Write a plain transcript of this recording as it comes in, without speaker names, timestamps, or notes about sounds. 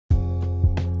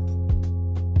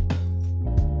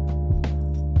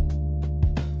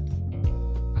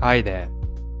Hi there.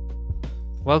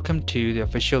 Welcome to the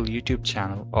official YouTube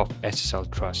channel of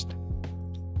SSL Trust.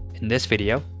 In this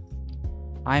video,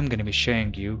 I'm going to be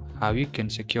showing you how you can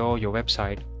secure your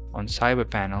website on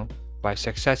CyberPanel by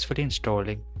successfully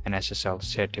installing an SSL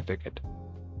certificate.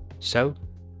 So,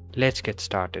 let's get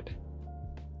started.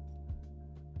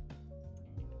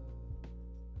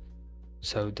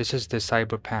 So this is the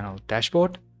CyberPanel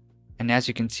dashboard, and as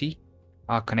you can see,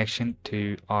 our connection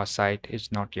to our site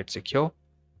is not yet secure,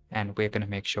 and we're going to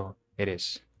make sure it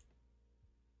is.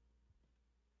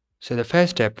 So the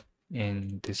first step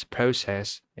in this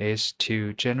process is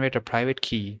to generate a private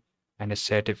key and a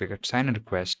certificate sign-in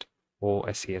request, or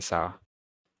a CSR.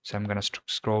 So I'm going to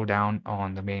scroll down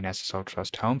on the main SSL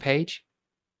Trust homepage,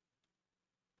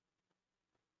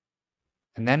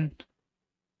 and then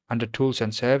under Tools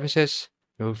and Services,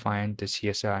 you'll find the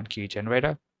CSR and key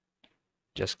generator.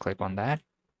 Just click on that.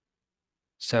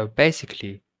 So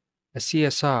basically, a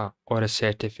CSR or a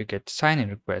certificate sign-in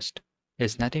request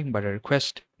is nothing but a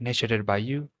request initiated by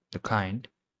you, the client,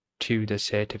 to the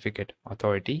certificate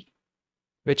authority,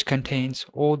 which contains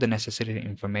all the necessary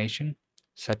information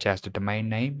such as the domain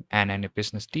name and any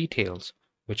business details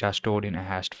which are stored in a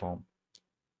hashed form.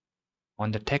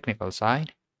 On the technical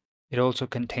side, it also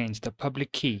contains the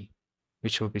public key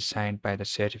which will be signed by the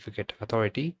certificate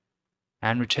authority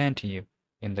and returned to you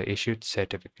in the issued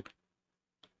certificate.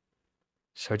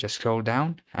 So just scroll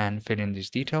down and fill in these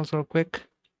details real quick.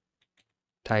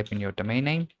 Type in your domain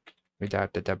name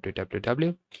without the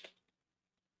www,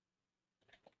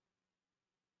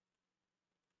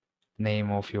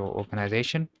 name of your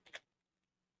organization,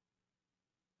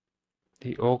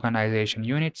 the organization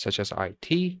unit such as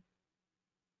IT,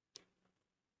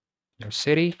 your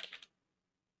city,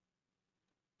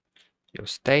 your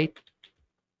state,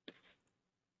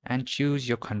 and choose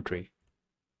your country.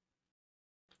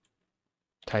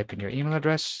 Type in your email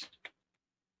address,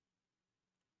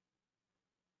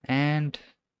 and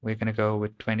we're going to go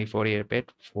with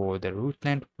 2048-bit for the root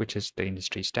length, which is the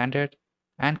industry standard,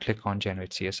 and click on Generate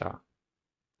CSR.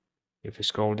 If you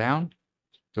scroll down,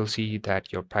 you'll see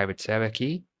that your private server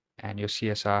key and your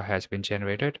CSR has been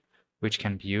generated, which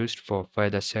can be used for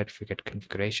further certificate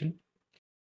configuration.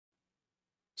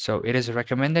 So it is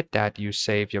recommended that you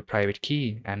save your private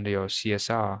key and your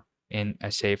CSR in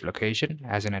a safe location,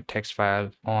 as in a text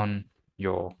file on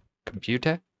your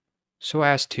computer, so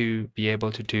as to be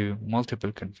able to do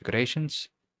multiple configurations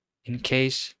in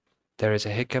case there is a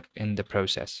hiccup in the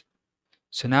process.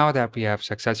 So now that we have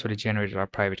successfully generated our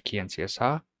private key and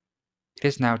CSR, it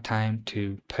is now time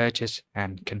to purchase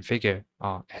and configure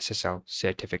our SSL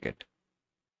certificate.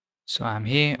 So I'm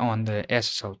here on the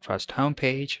SSL Trust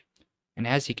homepage, and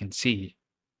as you can see,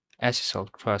 SSL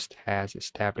Trust has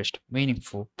established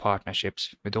meaningful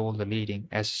partnerships with all the leading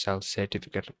SSL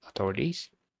certificate authorities.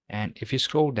 And if you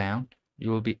scroll down, you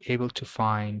will be able to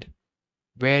find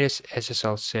various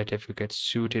SSL certificates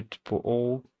suited for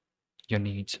all your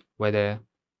needs, whether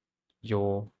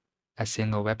you're a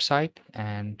single website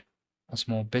and a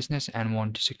small business and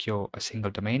want to secure a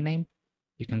single domain name,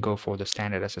 you can go for the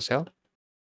standard SSL.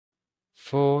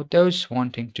 For those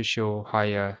wanting to show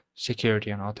higher security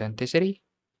and authenticity,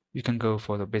 you can go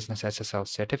for the business SSL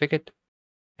certificate.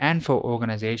 And for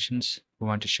organizations who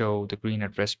want to show the green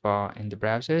address bar in the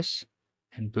browsers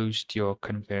and boost your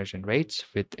conversion rates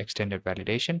with extended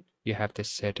validation, you have this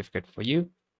certificate for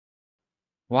you.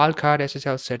 Wildcard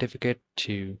SSL certificate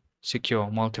to secure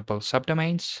multiple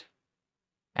subdomains,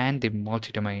 and the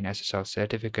multi-domain SSL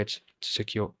certificates to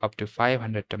secure up to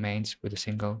 500 domains with a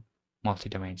single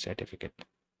multi-domain certificate.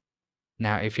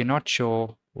 Now, if you're not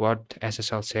sure what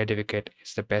SSL certificate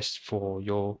is the best for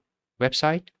your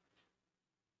website,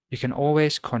 you can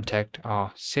always contact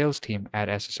our sales team at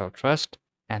SSL Trust,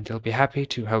 and they'll be happy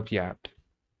to help you out.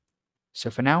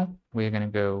 So for now, we're going to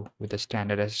go with the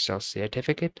standard SSL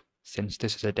certificate, since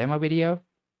this is a demo video.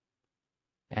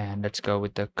 And let's go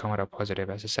with the Commodore Positive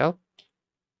SSL.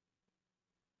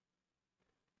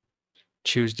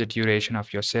 Choose the duration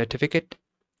of your certificate.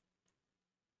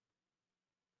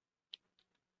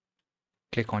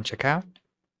 Click on Checkout.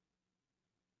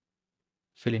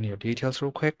 Fill in your details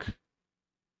real quick.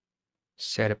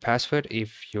 Set a password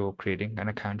if you're creating an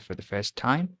account for the first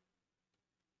time.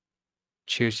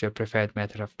 Choose your preferred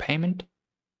method of payment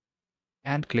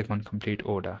and click on Complete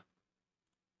Order.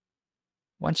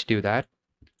 Once you do that,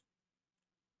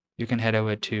 you can head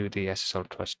over to the SSL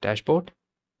Trust dashboard,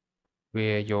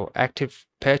 where your active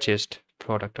purchased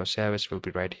product or service will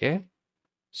be right here.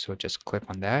 So just click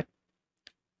on that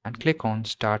and click on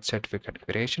Start Certificate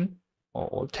Configuration, or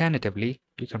alternatively,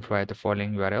 you can provide the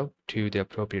following URL to the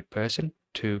appropriate person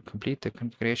to complete the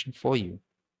configuration for you.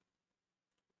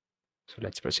 So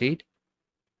let's proceed.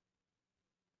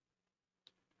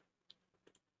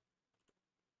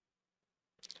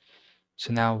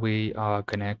 So now we are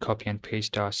gonna copy and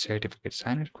paste our certificate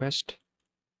sign request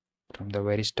from the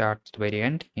very start to the very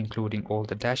end, including all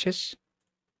the dashes.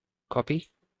 Copy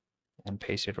and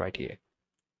paste it right here.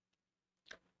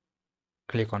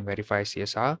 Click on Verify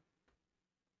CSR.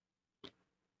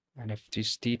 And if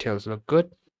these details look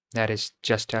good, that is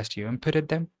just as you inputted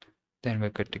them, then we're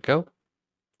good to go.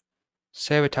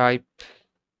 Server type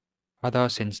other,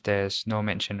 since there's no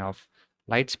mention of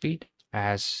Lightspeed,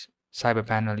 as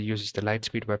CyberPanel uses the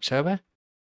Lightspeed web server.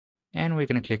 And we're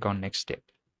going to click on Next Step.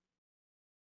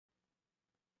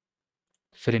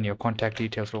 Fill in your contact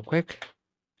details real quick.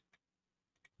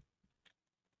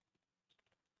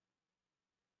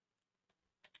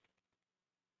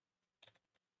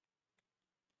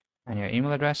 And your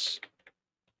email address.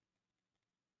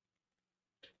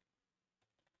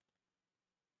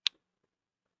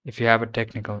 If you have a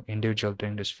technical individual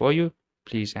doing this for you,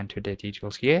 please enter their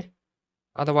details here.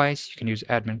 Otherwise, you can use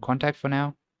admin contact for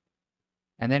now,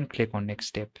 and then click on Next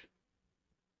Step.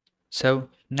 So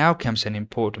now comes an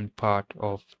important part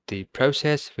of the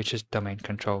process, which is domain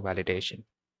control validation.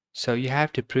 So you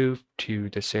have to prove to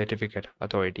the certificate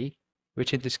authority,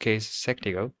 which in this case is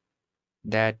Sectigo,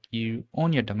 that you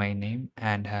own your domain name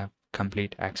and have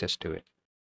complete access to it.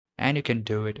 And you can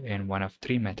do it in one of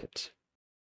three methods.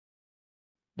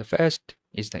 The first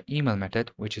is the email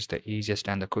method, which is the easiest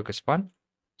and the quickest one.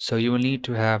 So you will need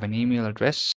to have an email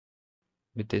address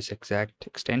with this exact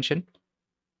extension,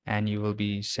 and you will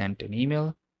be sent an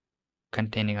email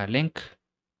containing a link,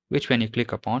 which when you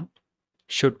click upon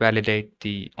should validate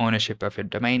the ownership of your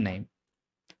domain name.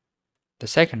 The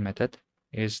second method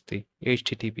is the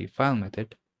HTTP file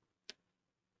method.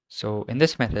 So in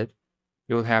this method,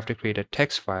 you will have to create a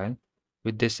text file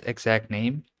with this exact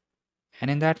name,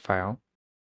 and in that file,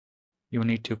 you will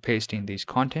need to paste in these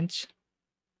contents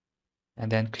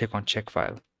and then click on Check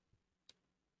File.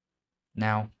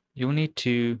 Now, you will need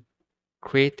to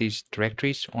create these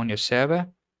directories on your server,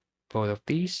 both of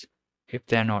these, if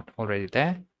they're not already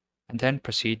there, and then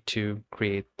proceed to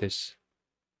create this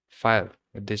file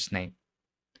with this name.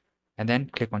 And then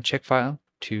click on Check File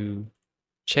to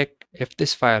check if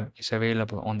this file is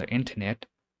available on the internet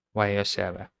via your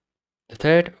server. The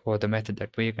third, or the method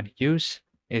that we're going to use,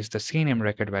 is the CNAME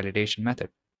record validation method.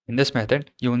 In this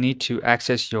method, you'll need to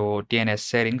access your DNS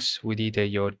settings with either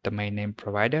your domain name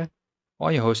provider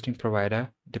or your hosting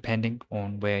provider, depending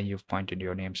on where you've pointed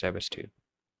your name servers to.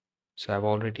 So I've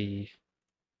already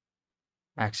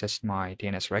accessed my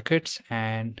DNS records,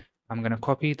 and I'm going to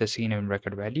copy the CNAME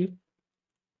record value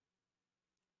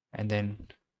and then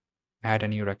add a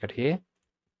new record here.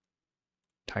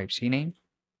 Type CNAME,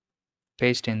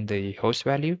 paste in the host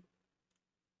value,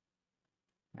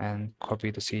 and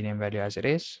copy the CNAME value as it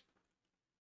is,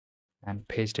 and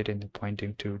paste it in the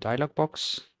pointing to dialog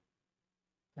box,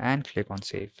 and click on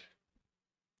Save.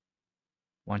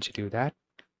 Once you do that,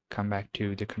 come back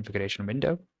to the configuration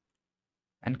window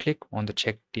and click on the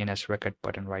Check DNS Record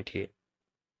button right here.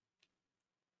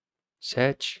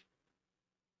 Search.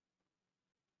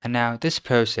 And now this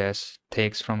process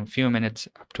takes from a few minutes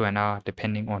up to an hour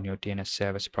depending on your DNS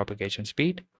server's propagation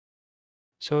speed.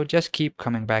 So just keep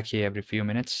coming back here every few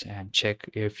minutes and check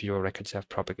if your records have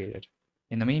propagated.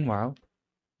 In the meanwhile,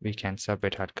 we can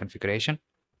submit our configuration.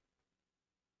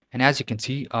 And as you can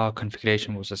see, our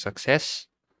configuration was a success.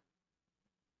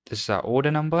 This is our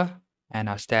order number, and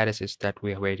our status is that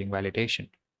we are awaiting validation.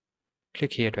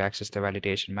 Click here to access the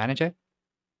validation manager.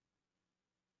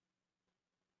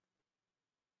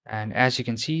 And as you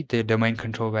can see, the domain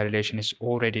control validation is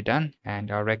already done and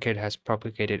our record has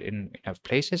propagated in enough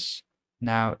places.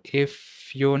 Now,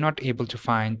 if you're not able to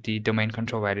find the domain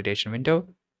control validation window,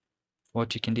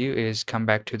 what you can do is come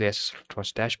back to the SSL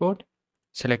Trust dashboard,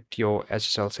 select your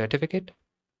SSL certificate,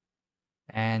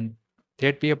 and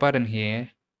there'd be a button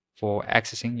here for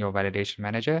accessing your validation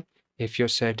manager. If your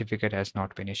certificate has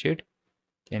not been issued,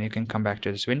 then you can come back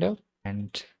to this window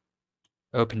and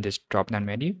open this drop-down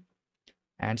menu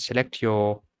and select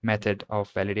your method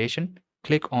of validation.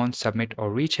 Click on Submit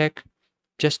or Recheck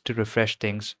just to refresh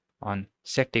things on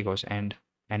Sectigo's end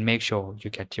and make sure you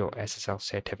get your SSL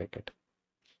certificate.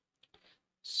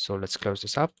 So let's close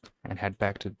this up and head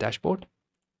back to the dashboard.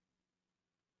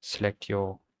 Select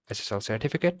your SSL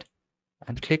certificate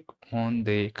and click on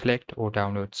the Collect or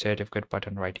Download Certificate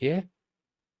button right here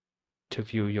to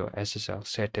view your SSL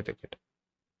certificate.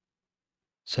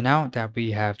 So now that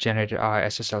we have generated our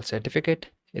SSL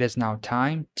certificate, it is now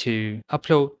time to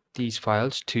upload these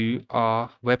files to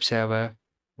our web server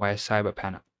via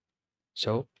CyberPanel.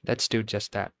 So let's do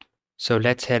just that. So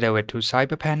let's head over to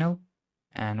CyberPanel,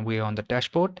 and we're on the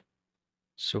dashboard.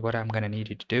 So what I'm going to need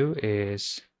you to do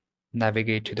is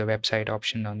navigate to the website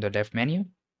option on the left menu,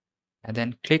 and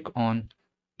then click on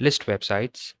list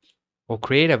websites, or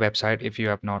create a website if you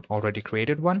have not already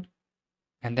created one,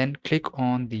 and then click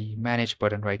on the manage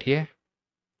button right here.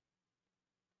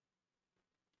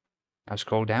 Now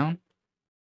scroll down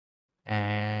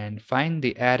and find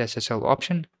the add SSL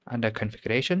option under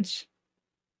configurations.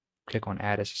 Click on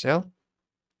add SSL.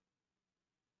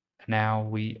 Now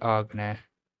we are gonna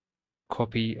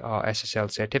copy our SSL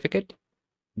certificate,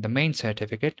 the main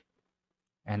certificate,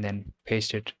 and then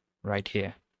paste it right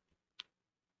here.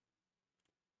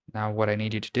 Now what I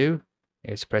need you to do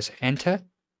is press enter,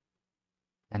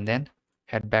 and then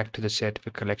head back to the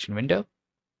certificate collection window,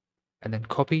 and then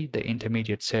copy the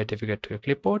intermediate certificate to your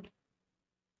clipboard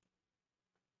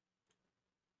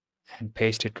and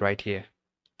paste it right here,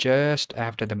 just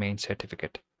after the main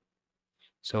certificate.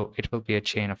 So it will be a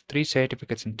chain of 3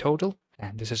 certificates in total,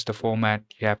 and this is the format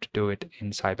you have to do it in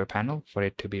CyberPanel for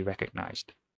it to be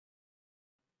recognized.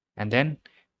 And then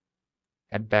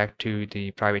head back to the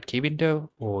private key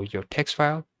window or your text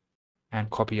file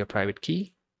and copy your private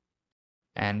key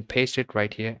and paste it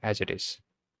right here as it is.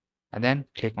 And then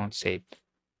click on save.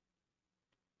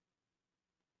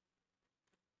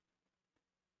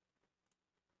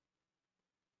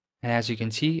 And as you can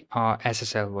see, our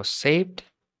SSL was saved.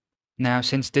 Now,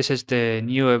 since this is the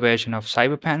newer version of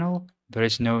CyberPanel, there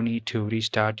is no need to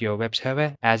restart your web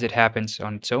server as it happens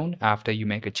on its own after you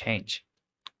make a change.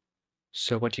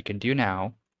 So what you can do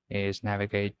now is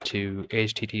navigate to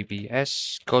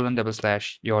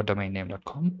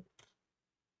https://yourdomainname.com.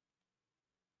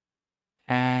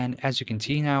 And as you can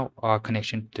see now, our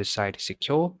connection to the site is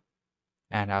secure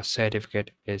and our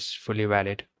certificate is fully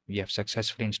valid. We have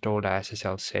successfully installed our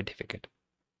SSL certificate.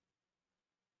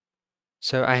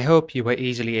 So I hope you were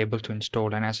easily able to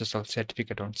install an SSL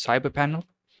certificate on CyberPanel.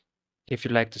 If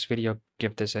you like this video,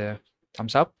 give this a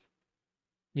thumbs up.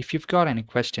 If you've got any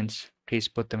questions, please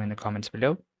put them in the comments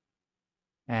below.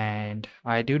 And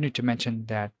I do need to mention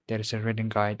that there is a written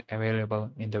guide available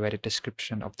in the very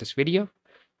description of this video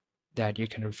that you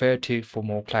can refer to for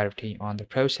more clarity on the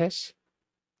process.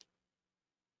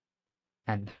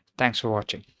 And thanks for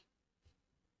watching.